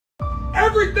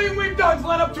everything we've done's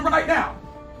led up to right now.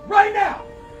 Right now.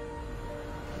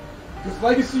 This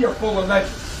legacy are full of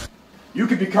legends. You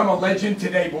can become a legend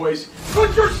today, boys.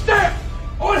 Put your stamp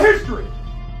on history.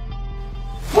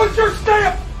 Put your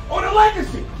stamp on a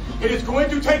legacy. It is going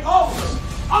to take all of us.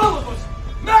 All of us.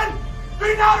 Men,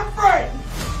 be not afraid.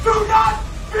 Do not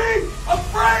be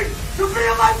afraid to be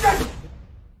a legend.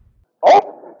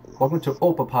 Welcome to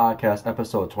OPA Podcast,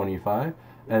 episode 25,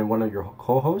 and one of your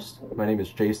co-hosts. My name is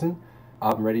Jason.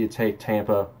 I'm ready to take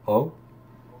Tampa O.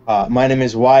 My name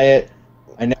is Wyatt.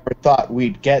 I never thought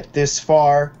we'd get this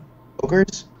far.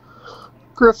 Oelkers?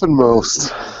 Griffin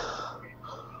Most.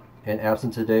 And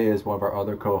absent today is one of our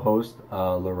other co-hosts,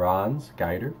 Larranz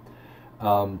Guider.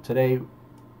 Today,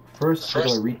 first we're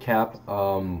going to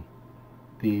recap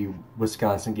the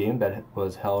Wisconsin game that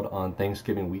was held on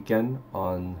Thanksgiving weekend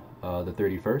on the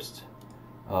 31st.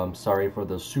 Sorry for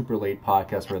the super late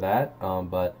podcast for that,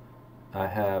 but I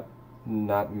have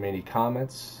not many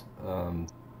comments.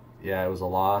 Yeah, it was a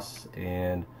loss,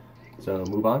 and so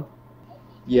move on.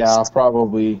 Yeah,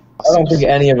 probably. I don't think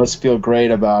any of us feel great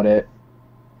about it.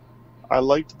 I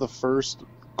liked the first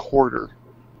quarter.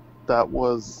 That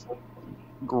was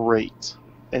great.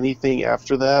 Anything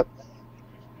after that,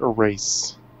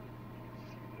 erase.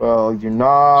 Well, you're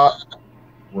not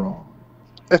wrong.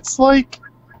 It's like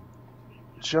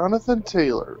Jonathan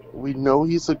Taylor. We know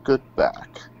he's a good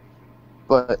back,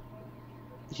 but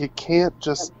you can't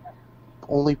just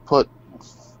only put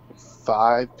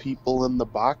 5 people in the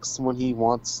box when he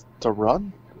wants to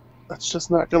run. That's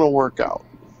just not going to work out.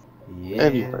 Yeah.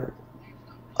 Anyway,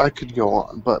 I could go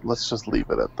on, but let's just leave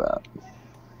it at that.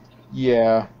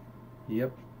 Yeah.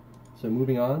 Yep. So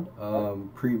moving on,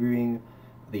 previewing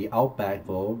the Outback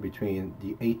Bowl between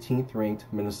the 18th ranked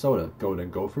Minnesota Golden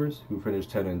Gophers, who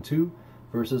finished 10-2,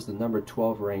 versus the number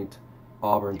 12 ranked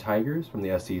Auburn Tigers from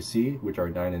the SEC, which are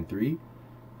 9-3.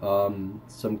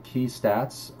 Some key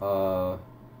stats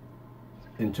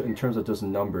in terms of just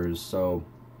numbers. So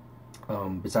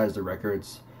besides the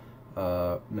records,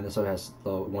 Minnesota has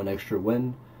the one extra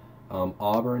win.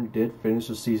 Auburn did finish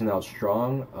the season out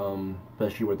strong,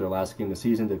 especially with their last game of the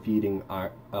season, defeating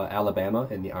Alabama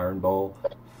in the Iron Bowl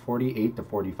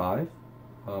 48-45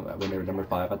 when they were number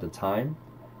 5 at the time.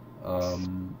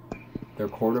 Their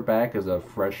quarterback is a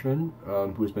freshman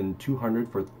who's been 200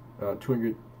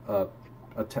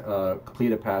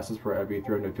 completed passes for every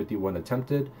 351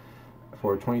 attempted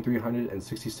for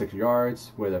 2,366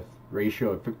 yards with a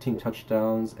ratio of 15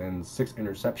 touchdowns and 6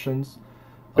 interceptions.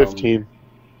 15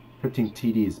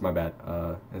 TDs, my bad,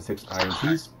 and 6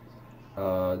 INTs.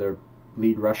 Their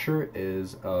lead rusher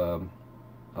is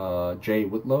Jay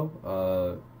Whitlow,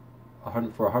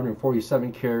 for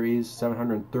 147 carries,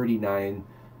 739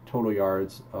 total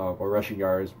yards or rushing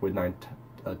yards with 9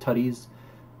 tutties.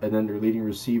 And then their leading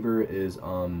receiver is,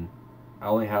 I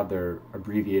only have their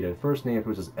abbreviated first name,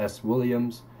 which is S.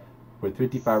 Williams, with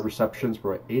 55 receptions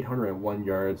for 801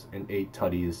 yards and 8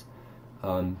 tutties.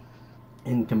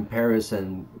 In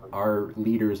comparison, our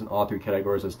leaders in all 3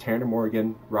 categories is Tanner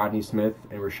Morgan, Rodney Smith,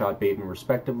 and Rashad Bateman,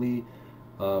 respectively,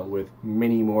 with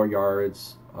many more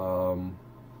yards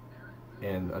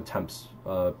and attempts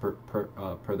per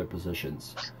their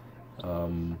positions.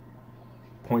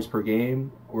 Points per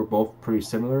game were both pretty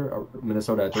similar.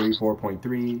 Minnesota at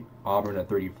 34.3, Auburn at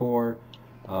 34.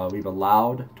 We've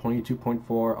allowed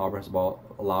 22.4. Auburn's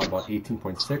allowed about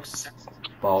 18.6.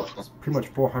 About pretty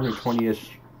much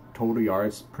 420-ish total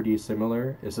yards, pretty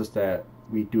similar. It's just that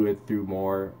we do it through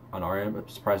more on our end,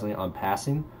 surprisingly, on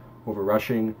passing over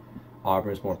rushing.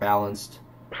 Auburn is more balanced.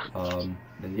 And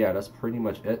yeah, that's pretty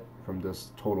much it from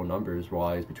this total numbers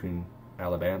wise between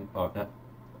Auburn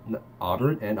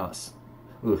and us.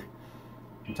 Ugh,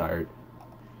 I'm tired.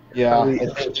 Yeah,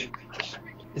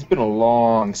 it's been a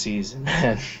long season,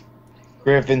 man.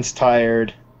 Griffin's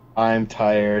tired. I'm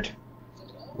tired.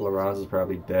 Larranz is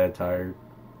probably dead tired.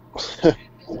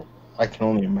 I can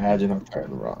only imagine how tired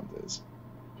Larranz is.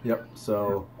 Yep,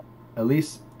 so at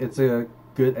least it's a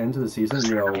good end to the season,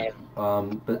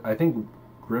 but I think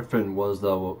Griffin was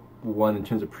the one in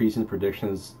terms of preseason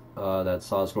predictions that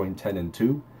saw us going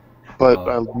 10-2. But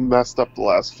I messed up the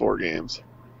last 4 games.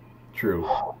 True,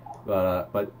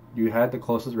 but you had the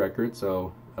closest record,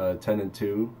 so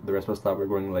 10-2. The rest of us thought we were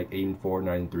going like 8-4,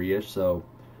 9-3-ish. So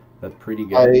that's pretty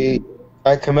good.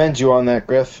 I commend you on that,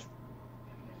 Griff.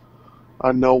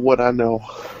 I know what I know.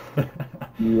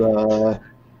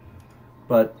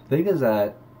 But the thing is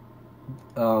that,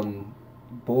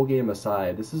 bowl game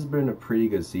aside, this has been a pretty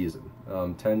good season.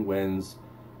 10 wins.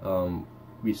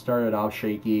 We started off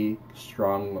shaky,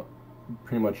 strong,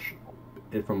 pretty much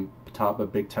from top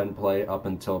of Big Ten play up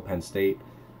until Penn State.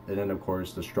 and then of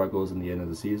course the struggles in the end of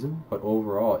the season. But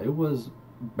overall, it was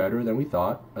better than we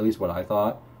thought, at least what I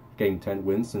thought. Getting 10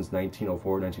 wins since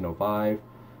 1904,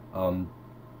 1905.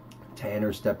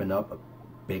 Tanner stepping up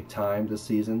big time this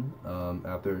season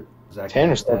after Zach.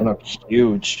 Tanner stepping up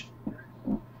huge.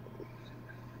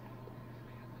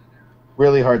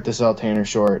 Really hard to sell Tanner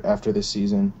short after this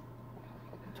season.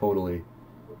 Totally.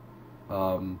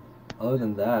 Other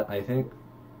than that, I think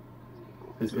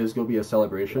it's going to be a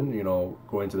celebration,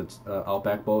 going to the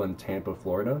Outback Bowl in Tampa,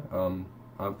 Florida.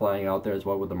 I'm flying out there as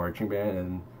well with the marching band,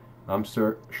 and I'm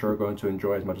sure going to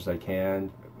enjoy as much as I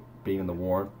can, being in the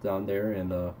warmth down there,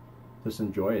 and just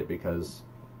enjoy it because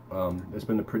it's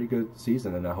been a pretty good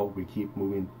season, and I hope we keep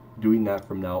doing that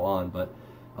from now on. But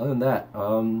other than that,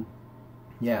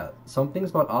 yeah, some things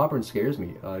about Auburn scares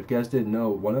me. If you guys didn't know,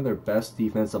 one of their best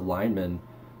defensive linemen,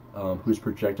 who's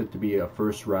projected to be a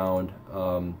first-round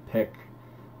pick,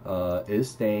 is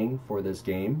staying for this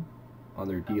game on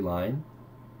their D-line.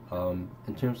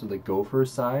 In terms of the Gopher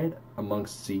side,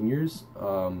 amongst seniors,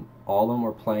 all of them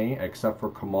are playing except for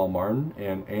Kamal Martin,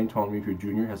 and Antoine Winfield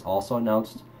Jr. has also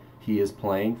announced he is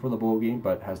playing for the bowl game,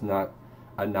 but has not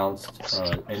announced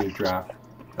any draft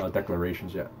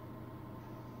declarations yet.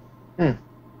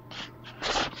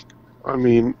 I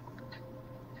mean,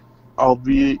 I'll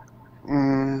be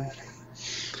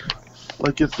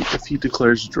like if he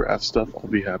declares draft stuff, I'll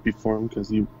be happy for him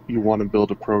because you want to build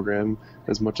a program.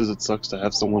 As much as it sucks to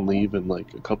have someone leave in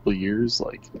like a couple of years,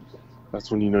 like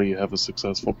that's when you know you have a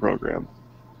successful program.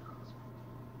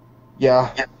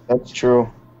 Yeah, that's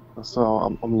true. So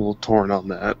I'm a little torn on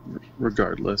that,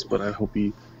 regardless. But I hope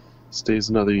he stays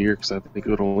another year because I think it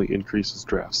would only increase his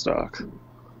draft stock.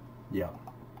 Yeah,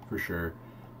 for sure.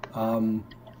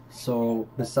 So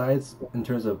besides in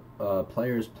terms of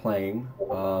players playing,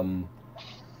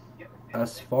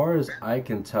 as far as I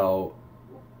can tell,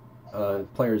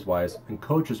 players-wise and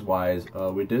coaches-wise,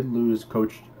 we did lose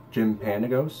Coach Jim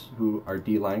Panagos, who our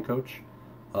D-line coach.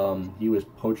 He was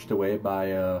poached away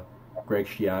by Greg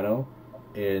Schiano,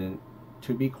 and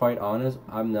to be quite honest,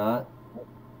 I'm not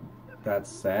that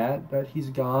sad that he's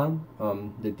gone.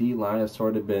 The D-line has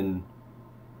sort of been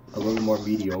a little more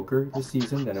mediocre this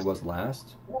season than it was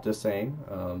last, just saying.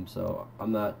 So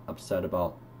I'm not upset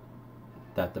about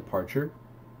that departure.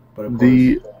 But of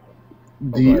course,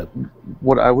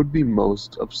 what I would be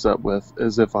most upset with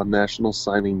is if on National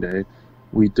Signing Day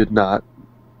we did not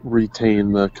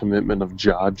retain the commitment of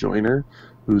Ja Joyner,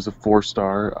 who's a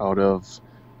 4-star out of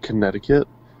Connecticut.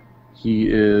 He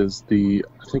is I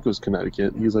think it was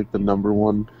Connecticut. He's like the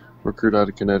 -- recruit out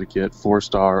of Connecticut,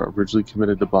 4-star, originally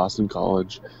committed to Boston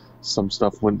College. Some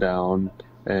stuff went down,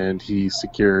 and he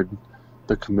secured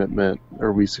the commitment,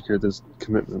 or we secured this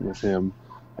commitment with him,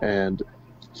 and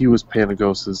he was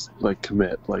Panagos's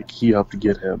commit. He helped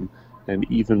get him, and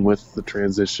even with the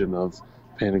transition of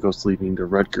Panagos leaving to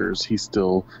Rutgers, he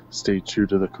still stayed true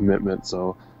to the commitment.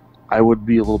 So I would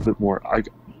be a little bit more.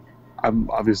 I'm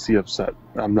obviously upset.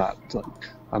 I'm not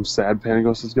I'm sad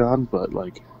Panagos is gone, but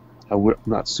I'm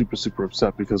not super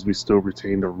upset because we still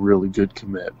retained a really good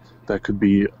commit that could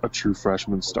be a true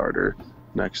freshman starter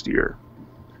next year.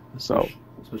 So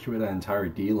especially with that entire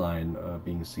D line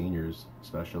being seniors,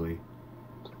 especially.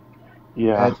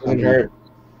 Yeah, That didn't hurt.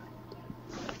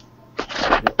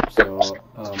 Yep, so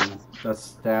that's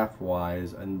staff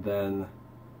wise, and then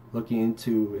looking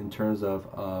into in terms of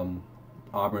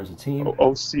Auburn as a team.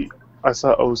 I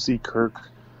saw OC Kirk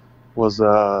was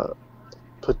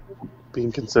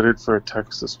being considered for a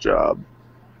Texas job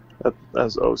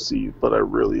as OC, but I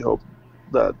really hope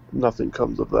that nothing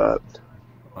comes of that.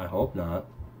 I hope not.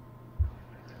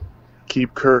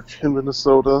 Keep Kirk in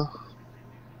Minnesota.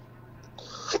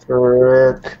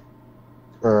 Kirk.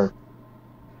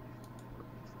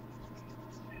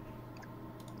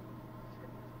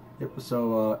 Yep.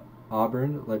 So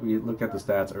Auburn, like we looked at the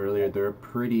stats earlier, they're a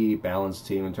pretty balanced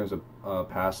team in terms of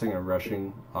passing and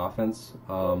rushing offense.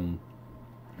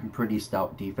 Pretty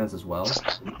stout defense as well.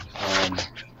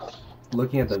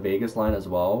 Looking at the Vegas line as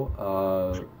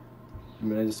well,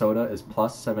 Minnesota is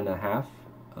plus 7.5.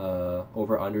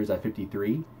 Over unders at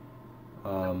 53.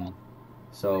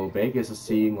 So Vegas is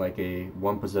seeing a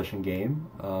one possession game.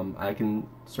 I can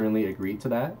certainly agree to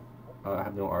that. I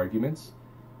have no arguments.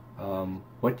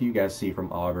 What do you guys see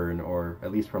from Auburn, or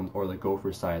at least from the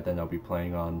Gopher side, then they'll be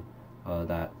playing on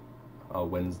that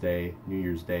Wednesday, New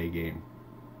Year's Day game?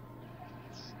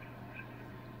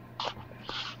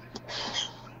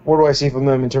 What do I see from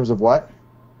them in terms of what?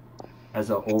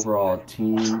 As an overall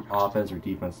team, offense or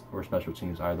defense or special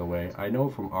teams, either way. I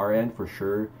know from our end for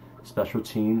sure, special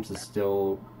teams is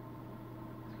still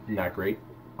not great.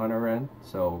 on our end,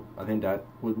 so I think that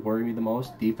would worry me the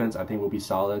most. Defense, I think, will be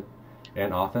solid,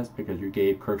 and offense, because you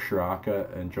gave Kirk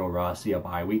Shiraka and Joe Rossi a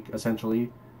bye week,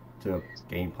 essentially, to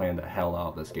game plan the hell out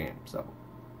of this game. So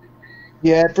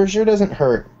Yeah, it for sure doesn't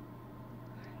hurt.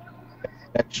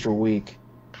 Extra week.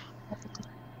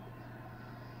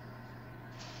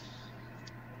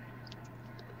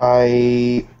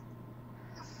 I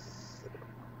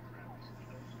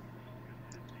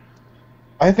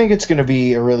think it's going to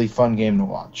be a really fun game to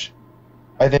watch.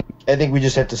 I think we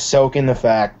just have to soak in the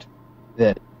fact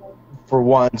that for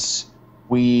once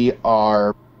we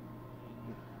are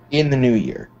in the new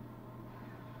year.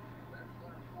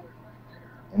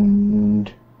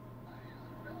 And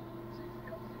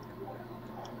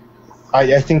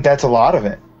I think that's a lot of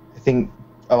it. I think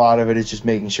a lot of it is just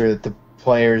making sure that the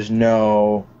players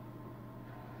know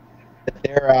that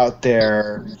they're out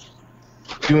there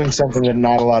doing something that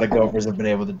not a lot of Gophers have been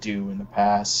able to do in the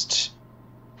past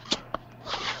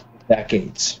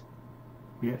decades.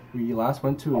 we last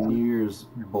went to a New Year's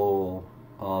Bowl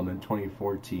in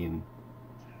 2014,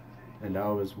 and that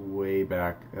was way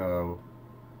back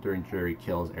during Jerry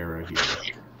Kill's era here,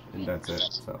 and that's it.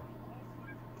 So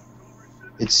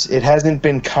It hasn't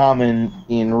been common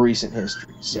in recent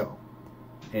history. So.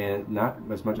 and not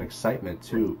as much excitement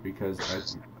too,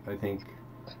 because I think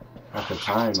at the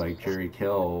time, like, Jerry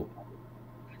Kill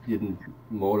didn't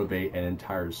motivate an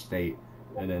entire state,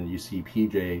 and then you see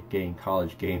PJ getting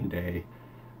College Game Day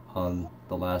on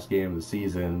the last game of the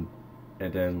season,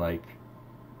 and then like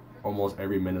almost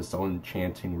every Minnesotan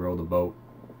chanting "row the boat"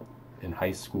 in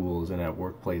high schools and at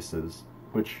workplaces,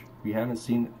 which we haven't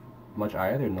seen much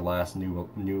either in the last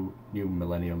new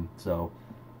millennium. So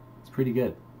it's pretty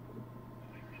good.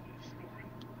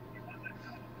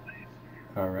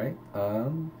 All right.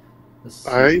 Let's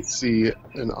see. I see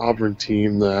an Auburn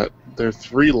team that their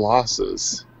 3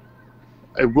 losses.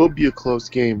 It will be a close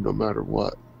game no matter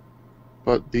what.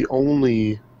 But the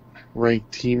only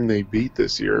ranked team they beat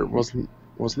this year wasn't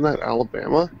that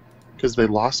Alabama? Because they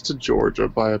lost to Georgia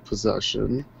by a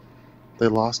possession. They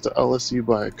lost to LSU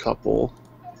by a couple.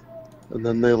 And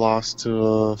then they lost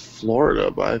to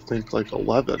Florida by, I think, like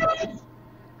 11.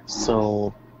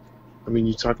 So, I mean,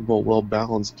 you talk about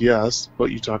well-balanced, yes,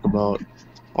 but you talk about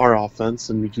our offense,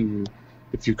 and if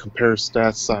you compare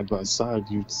stats side by side,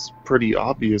 it's pretty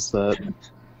obvious that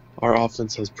our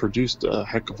offense has produced a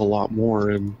heck of a lot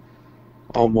more in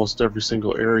almost every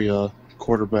single area: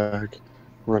 quarterback,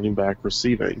 running back,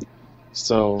 receiving.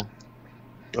 So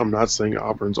I'm not saying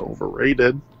Auburn's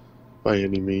overrated by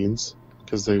any means,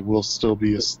 because they will still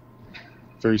be a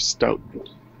very stout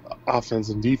offense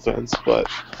and defense, but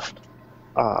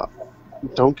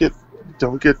don't get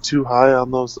too high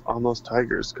on those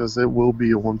Tigers, because it will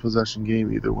be a one-possession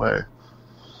game either way.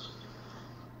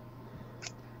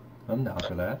 I'm down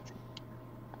for that.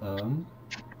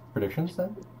 Predictions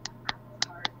then?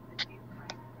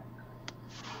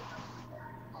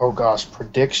 Oh gosh,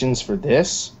 predictions for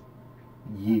this?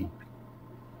 Yee.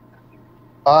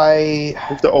 I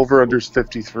think the over-under is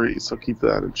 53, so keep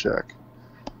that in check.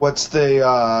 What's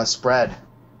the spread?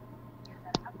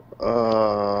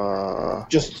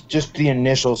 Just the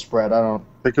initial spread. I don't. I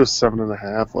think it was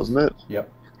 7.5, wasn't it?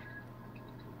 Yep.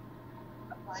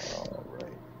 All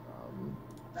right.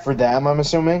 For them, I'm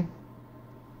assuming.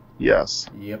 Yes.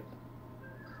 Yep.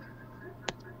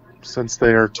 Since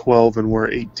they are 12 and we're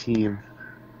 18.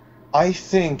 I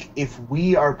think if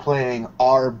we are playing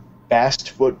our best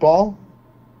football,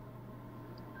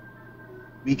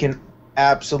 we can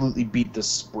absolutely beat the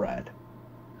spread.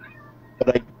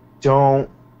 But I don't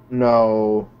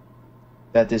know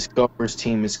that this Gophers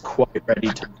team is quite ready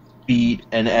to beat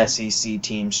an SEC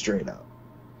team straight up.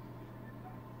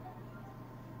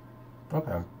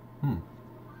 Okay.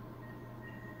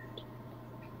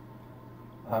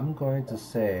 I'm going to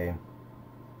say,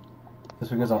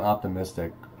 just because I'm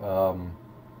optimistic,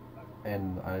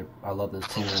 and I love this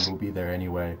team and will be there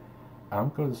anyway, I'm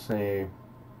going to say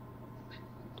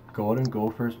Golden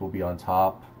Gophers will be on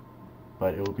top,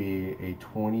 but it will be a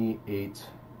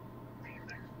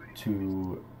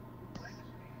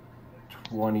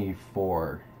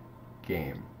 28-24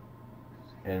 game,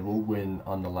 and we'll win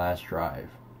on the last drive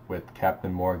with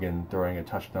Captain Morgan throwing a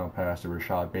touchdown pass to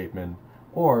Rashad Bateman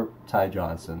or Ty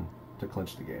Johnson to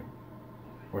clinch the game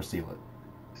or seal it.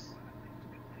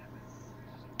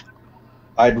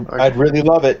 I'd really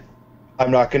love it.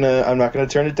 I'm not gonna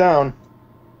turn it down.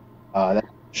 That's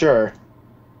sure.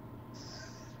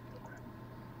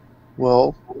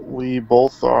 Well, we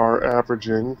both are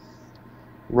averaging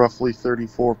roughly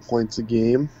 34 points a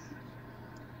game,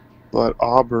 but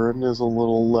Auburn is a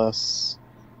little less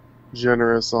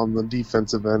generous on the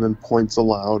defensive end and points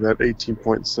allowed at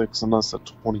 18.6 and us at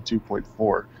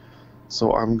 22.4.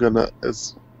 So I'm gonna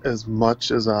as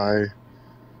much as I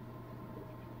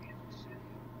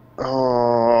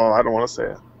don't want to say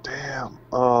it. Damn.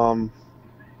 I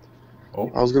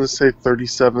was gonna say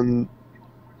 37.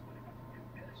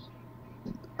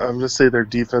 I'm gonna say their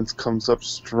defense comes up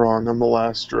strong on the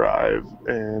last drive,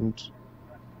 and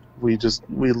we lose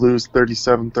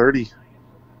 37-30.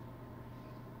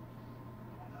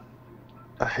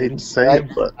 I hate to say it,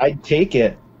 but I'd take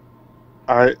it.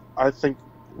 I think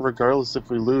regardless if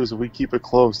we lose, if we keep it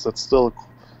close, that's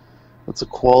a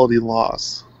quality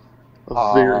loss,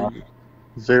 a very,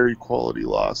 very quality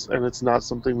loss, and it's not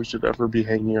something we should ever be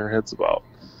hanging our heads about.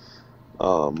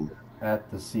 At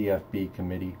the CFB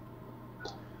committee.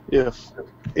 If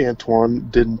Antoine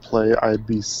didn't play, I'd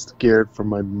be scared for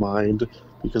my mind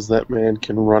because that man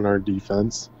can run our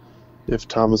defense. If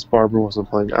Thomas Barber wasn't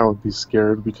playing, I would be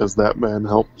scared because that man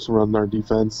helps run our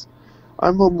defense.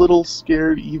 I'm a little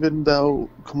scared even though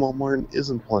Kamal Martin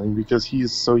isn't playing because he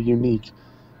is so unique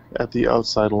at the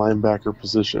outside linebacker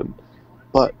position.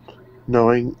 But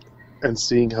knowing and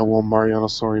seeing how well Mariano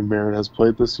Sori-Marin has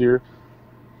played this year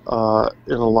in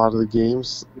a lot of the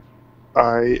games,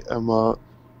 I am a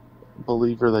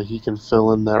believer that he can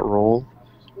fill in that role,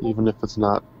 even if it's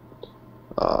not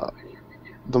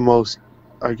the most,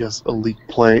 I guess, elite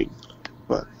playing.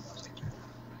 But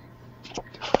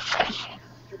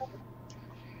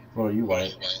What are you,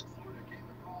 Wyatt?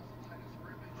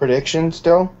 Prediction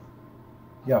still?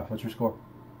 Yeah, what's your score?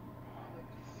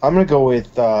 I'm going to go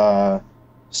with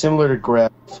similar to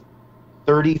Griff,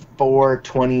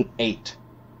 34-28.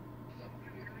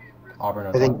 Auburn.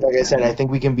 I think, like I said, I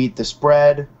think we can beat the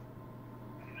spread.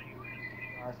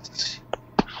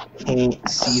 Can't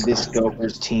see this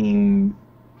Gophers team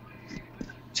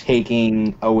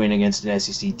taking a win against an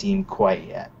SEC team quite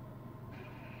yet.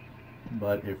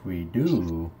 But if we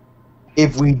do,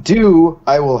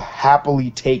 I will happily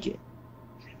take it.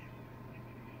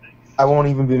 I won't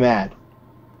even be mad.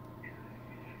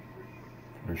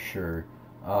 for sure.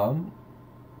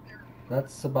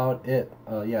 That's about it.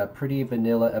 Yeah, pretty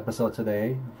vanilla episode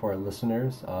today for our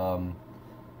listeners.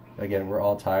 Again, we're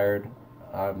all tired.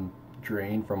 I'm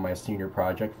drained from my senior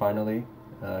project finally.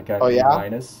 Got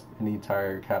an A- in the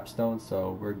entire capstone,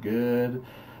 so we're good.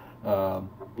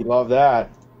 We love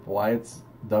that. Wyatt's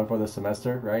done for the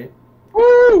semester, right?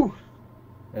 Woo!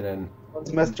 And then One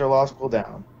semester law school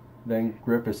down. Then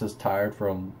Griff is just tired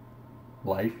from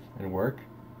life and work,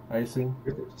 I assume.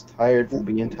 Just tired from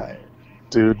being tired.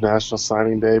 Dude, National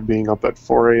Signing Day, being up at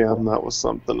 4 a.m., that was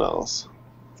something else.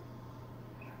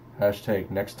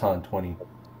 Hashtag next ton 20.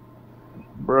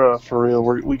 Bruh, for real,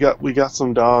 we got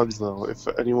some dogs though. If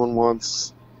anyone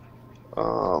wants, if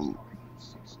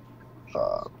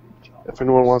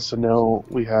anyone wants to know,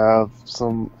 we have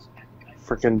some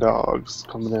freaking dogs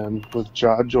coming in with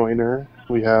Jaw Joyner.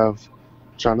 We have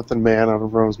Jonathan Mann out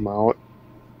of Rosemount.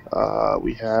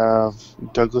 We have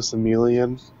Douglas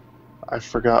Emelian. I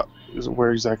forgot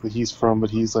where exactly he's from, but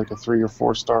he's like a 3 or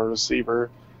 4 star receiver,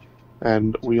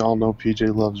 and we all know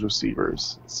PJ loves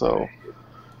receivers, so.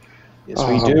 Yes,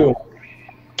 we do.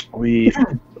 We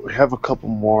have a couple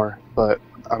more, but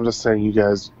I'm just saying you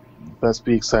guys best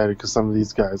be excited because some of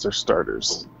these guys are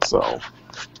starters. So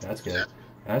that's good.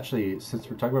 Actually, since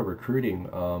we're talking about recruiting,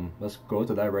 let's go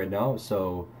to that right now.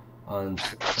 So on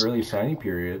early signing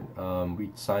period, we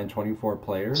signed 24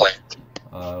 players.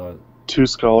 2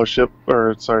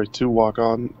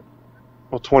 walk-on.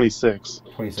 Well, 26.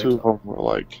 26. 2 of them were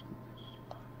like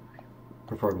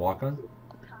preferred walk-on.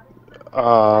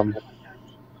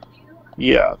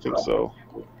 Yeah, I think so.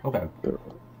 Okay.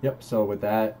 Yep. So with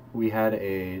that, we had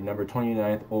a number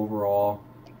 29th overall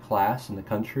class in the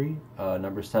country,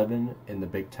 number 7 in the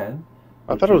Big Ten.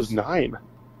 I thought it was 9.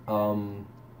 I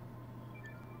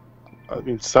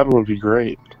mean, 7 would be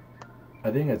great. I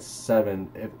think it's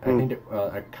 7. I think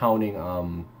counting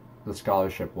the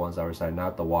scholarship ones that were signed,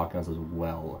 not the walk-ons as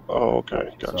well. Oh,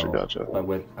 okay. Gotcha.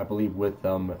 But I believe with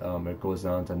them, it goes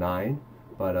down to 9.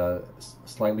 But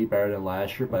slightly better than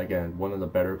last year. But again, one of the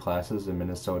better classes in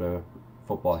Minnesota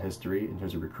football history in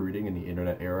terms of recruiting in the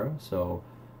internet era. So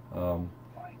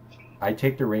I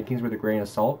take the rankings with a grain of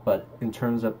salt. But in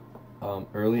terms of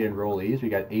early enrollees, we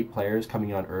got 8 players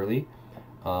coming on early.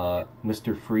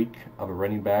 Mr. Freak of a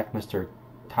running back, Mr.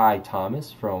 Ty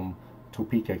Thomas from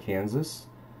Topeka, Kansas,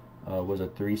 was a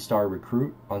 3-star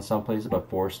recruit on some places, but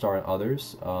 4-star in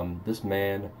others. This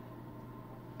man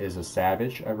is a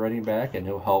savage at running back, and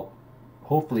he'll help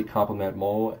hopefully complement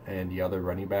Mo and the other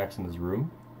running backs in his room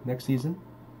next season.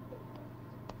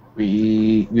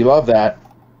 We love that.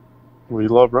 We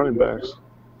love running backs.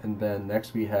 And then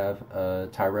next we have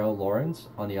Tyrell Lawrence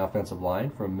on the offensive line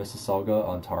from Mississauga,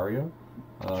 Ontario.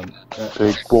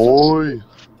 Big boy.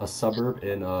 A suburb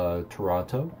in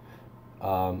Toronto.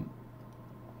 Again,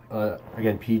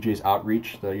 PJ's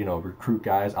outreach, the recruit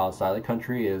guys outside the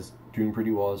country, is doing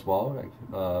pretty well as well. Like,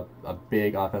 a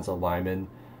big offensive lineman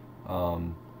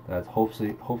that hopefully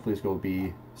is going to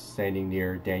be standing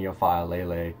near Daniel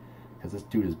Fa'alele, because this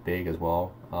dude is big as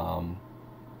well.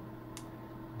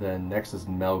 Then next is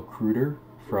Mel Kruder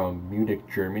from Munich,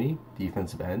 Germany,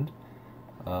 defensive end.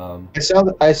 I saw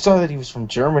that he was from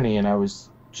Germany, and I was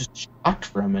just shocked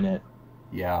for a minute.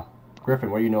 Yeah,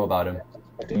 Griffin, what do you know about him?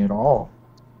 Nothing at all.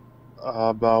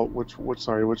 About which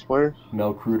player?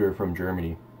 Mel Kruder from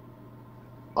Germany.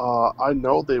 I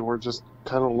know they were just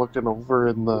kind of looking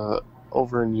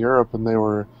over in Europe, and they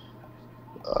were.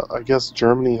 I guess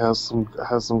Germany has some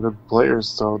good players,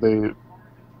 so they.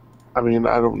 I mean,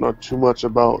 I don't know too much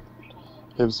about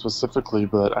him specifically,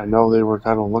 but I know they were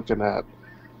kind of looking at,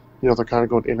 they're kind of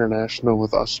going international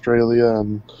with Australia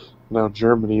and now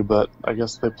Germany, but I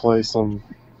guess they play some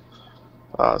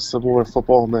similar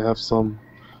football, and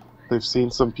they've seen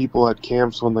some people at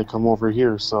camps when they come over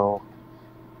here, so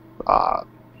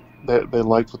they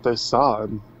liked what they saw,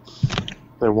 and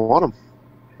they want them,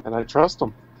 and I trust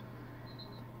them.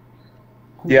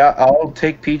 Yeah, I'll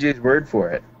take PJ's word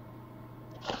for it.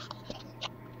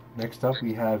 Next up,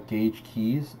 we have Gage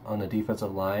Keys on the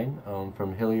defensive line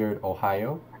from Hilliard,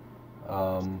 Ohio.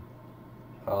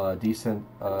 Decent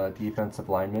defensive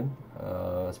lineman,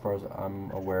 as far as I'm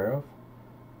aware of.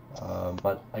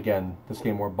 But again, this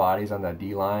game more bodies on that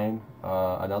D line.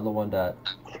 Another one that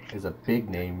is a big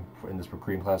name in this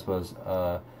recruiting class was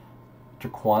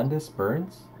Jaquandis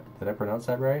Burns. Did I pronounce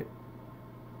that right?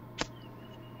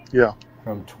 Yeah.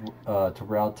 From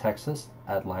Terrell, Texas,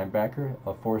 at linebacker,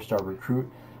 a 4-star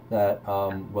recruit that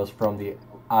was from the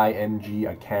IMG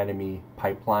Academy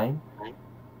pipeline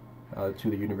to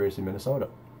the University of Minnesota.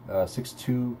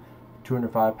 6'2",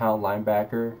 205-pound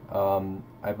linebacker.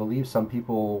 I believe some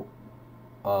people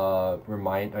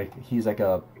he's like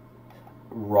a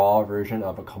raw version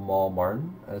of a Kamal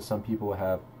Martin, as some people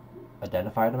have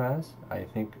identified him as. I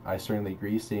think I certainly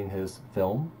agree seeing his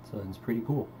film, so it's pretty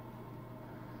cool.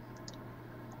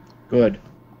 Good.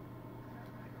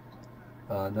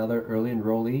 Another early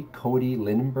enrollee, Cody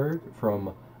Lindenberg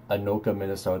from Anoka,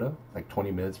 Minnesota, like 20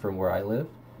 minutes from where I live.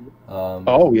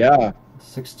 Oh, yeah.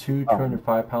 6'2",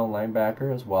 205-pound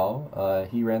linebacker as well.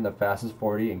 He ran the fastest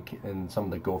 40 in some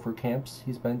of the Gopher camps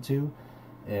he's been to.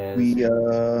 And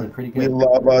been pretty good. We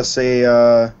love us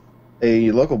a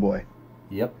local boy.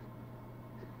 Yep.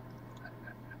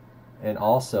 And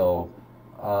also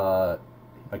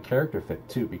a character fit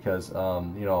too, because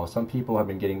some people have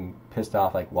been getting pissed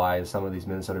off, like, why is some of these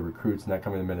Minnesota recruits not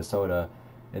coming to Minnesota?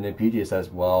 And then PJ says,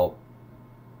 well,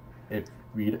 if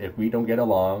we don't get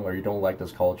along, or you don't like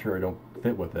this culture, or don't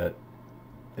fit with it,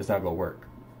 it's not going to work.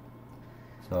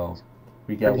 So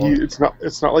we get It's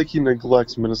not like he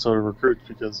neglects Minnesota recruits,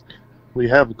 because we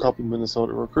have a couple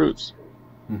Minnesota recruits.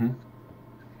 Mm-hmm.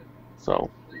 So.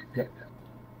 Yep.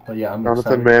 But yeah, I'm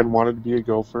Jonathan excited. Mann wanted to be a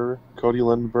Gopher. Cody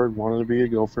Lindenberg wanted to be a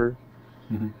Gopher.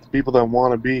 Mm-hmm. The people that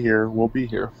want to be here will be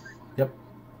here. Yep.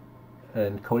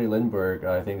 And Cody Lindbergh,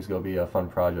 I think, is going to be a fun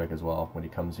project as well when he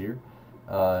comes here.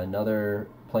 Another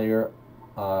player,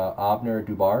 Abner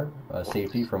Dubar,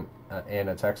 safety from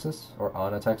Anna, Texas.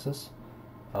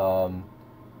 Not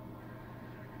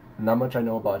much I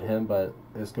know about him, but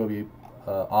it's going to be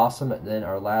awesome. And then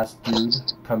our last dude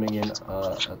coming in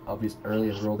of these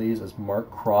early enrollees is Mark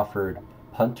Crawford,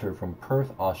 punter from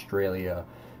Perth, Australia,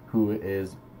 who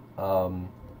is,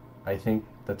 I think,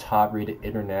 the top-rated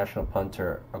international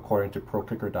punter according to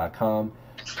ProKicker.com.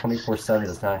 24/7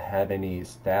 does not have any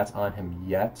stats on him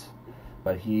yet,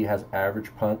 but he has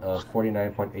average punt of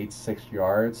 49.86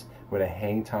 yards with a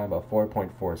hang time of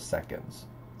 4.4 seconds.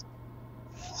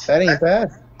 That ain't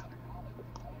bad.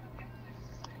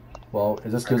 Well,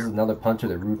 this gives us another punter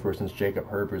to root for, since Jacob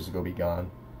Herbers is going to be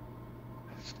gone.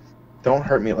 Don't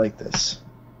hurt me like this.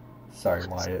 Sorry,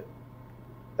 Wyatt.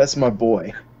 That's my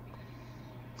boy.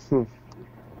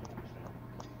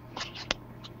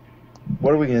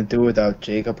 What are we going to do without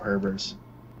Jacob Herbers?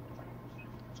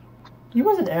 He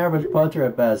was an average punter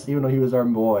at best, even though he was our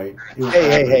boy.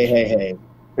 Hey.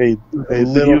 Hey, A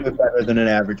little bit better than an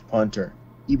average punter.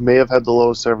 he may have had the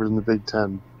lowest average in the Big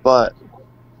Ten, but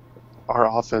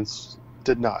our offense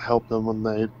did not help them when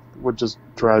they would just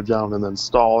drive down and then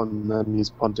stall, and then he's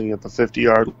punting at the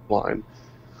 50-yard line.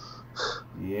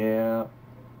 Yeah.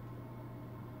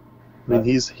 I mean,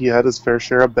 he had his fair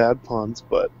share of bad punts,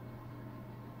 but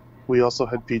we also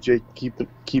had PJ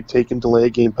keep taking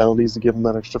delay game penalties to give him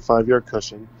that extra 5-yard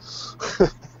cushion.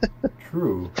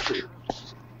 True.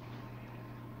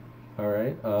 All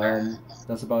right.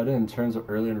 That's about it in terms of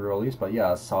early enrollees. But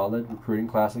yeah, a solid recruiting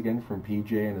class again from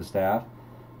PJ and the staff.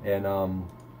 And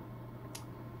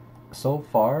so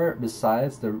far,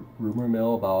 besides the rumor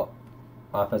mill about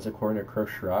offensive coordinator Kirk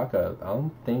Schrock, I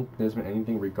don't think there's been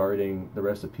anything regarding the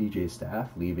rest of PJ's staff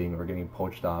leaving or getting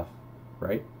poached off,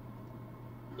 right?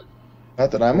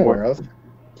 Not that I'm aware of.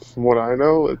 From what I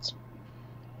know,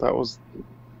 that was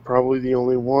probably the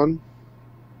only one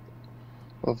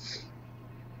of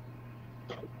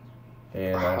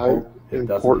And I high hope it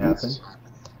doesn't happen.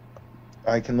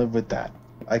 I can live with that.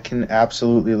 I can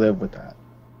absolutely live with that.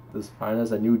 Let's find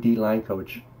us a new D-line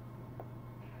coach.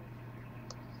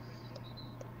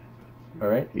 All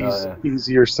right.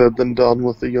 Easier said than done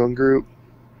with the young group.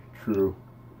 True.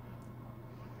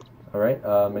 All right.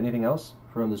 Anything else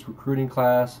from this recruiting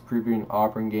class, previewing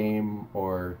Auburn game,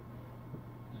 or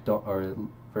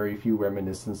very few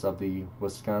reminiscence of the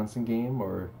Wisconsin game,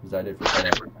 or is that it for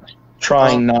tonight?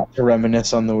 Trying not to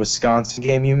reminisce on the Wisconsin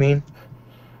game, you mean?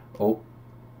 Oh.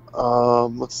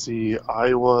 Let's see.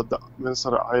 The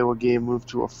Minnesota-Iowa game moved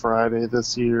to a Friday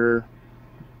this year.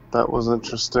 That was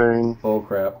interesting. Oh,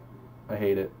 crap. I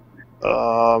hate it.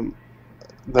 Then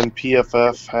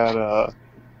PFF had a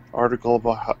article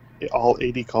about how all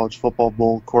 80 college football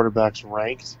bowl quarterbacks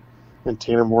ranked, and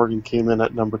Tanner Morgan came in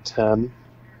at number 10.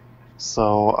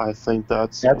 So I think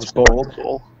that's bold.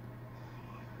 Cool.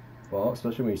 Well,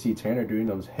 especially when you see Tanner doing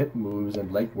those hip moves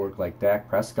and leg work like Dak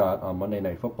Prescott on Monday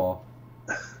Night Football.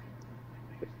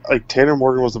 Like, Tanner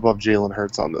Morgan was above Jalen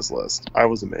Hurts on this list. I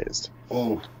was amazed.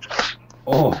 Oh.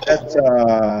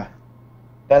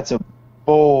 That's a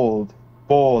bold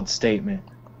statement.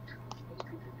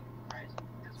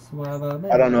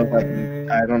 I don't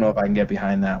know if I can get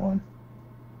behind that one.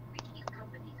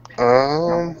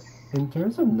 In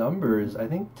terms of numbers, I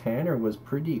think Tanner was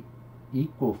pretty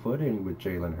equal footing with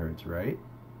Jalen Hurts, right?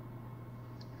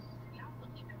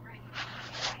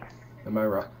 Am I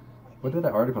wrong? What did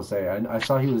that article say? I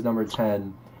saw he was number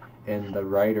 10, and the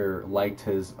writer liked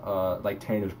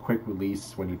Tanner's quick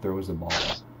release when he throws the ball,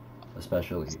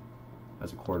 especially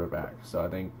as a quarterback. So I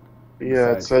think.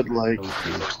 Yeah, it said while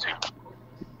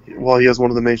he has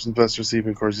one of the nation's best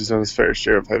receiving corps, he's done his fair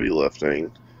share of heavy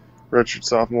lifting. Redshirt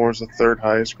sophomore is the third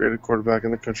highest graded quarterback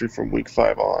in the country from week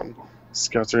 5 on.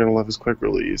 Scouts are going to love his quick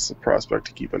release, a prospect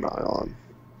to keep an eye on.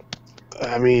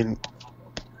 I mean,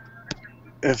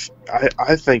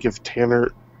 I think if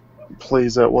Tanner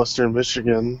plays at Western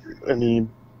Michigan and he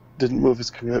didn't move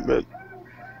his commitment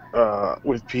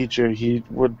with PJ, he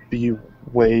would be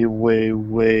way, way,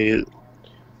 way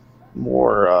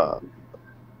more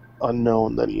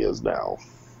unknown than he is now.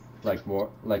 More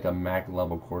like a MAC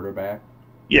level quarterback.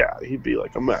 Yeah, he'd be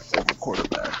like a MAC level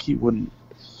quarterback. He wouldn't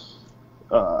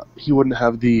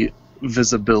have the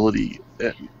visibility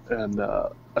and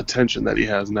attention that he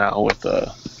has now.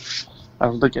 I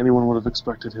don't think anyone would have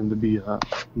expected him to be a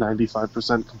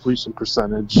 95% completion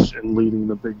percentage and leading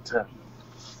the Big Ten.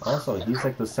 Also, he's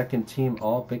like the second team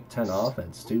all Big Ten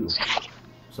offense too,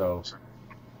 so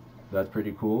that's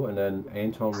pretty cool. And then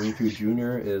Antoine Winfield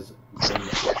Jr. is an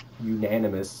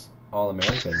unanimous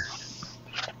All-American.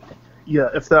 Yeah,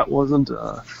 if that wasn't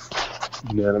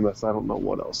unanimous, I don't know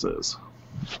what else is.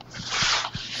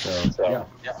 So yeah.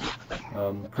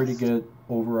 Pretty good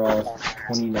overall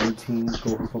 2019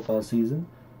 Gopher football season,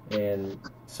 and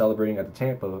celebrating at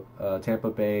the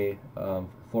Tampa Bay,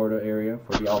 Florida area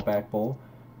for the Outback Bowl.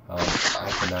 I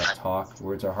cannot talk;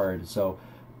 words are hard. So,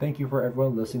 thank you for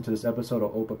everyone listening to this episode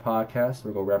of OPA Podcast.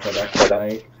 We're gonna wrap it up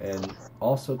tonight, and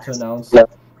also to announce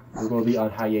we're gonna be on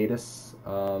hiatus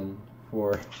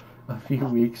for a few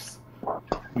weeks.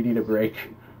 We need a break.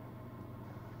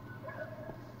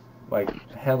 Like,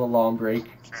 hella long break.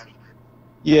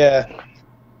 Yeah.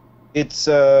 It's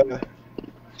one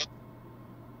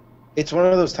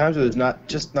of those times where there's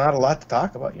not a lot to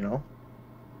talk about, you know?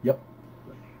 Yep.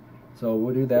 So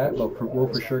we'll do that, but we'll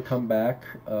for sure come back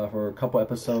for a couple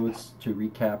episodes to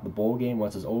recap the bowl game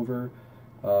once it's over.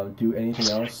 Do anything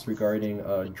else regarding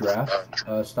draft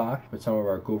stock with some of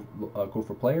our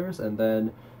Gopher players, and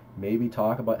then maybe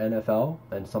talk about NFL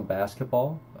and some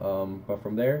basketball. But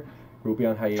from there, we'll be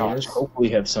on hiatus. Hopefully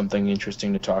have something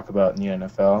interesting to talk about in the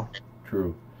NFL.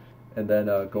 True. And then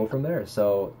go from there.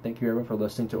 So thank you everyone for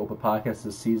listening to Open Podcast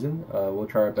this season. We'll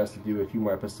try our best to do a few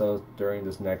more episodes during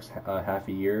this next half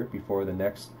a year before the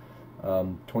next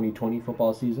 2020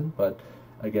 football season. But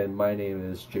again, my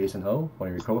name is Jason O,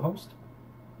 one of your co-hosts.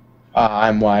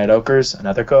 I'm Wyatt Oelkers,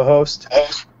 another co-host.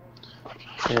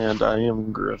 And I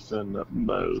am Griffin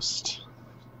Most.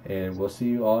 And we'll see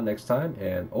you all next time.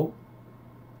 And Oh.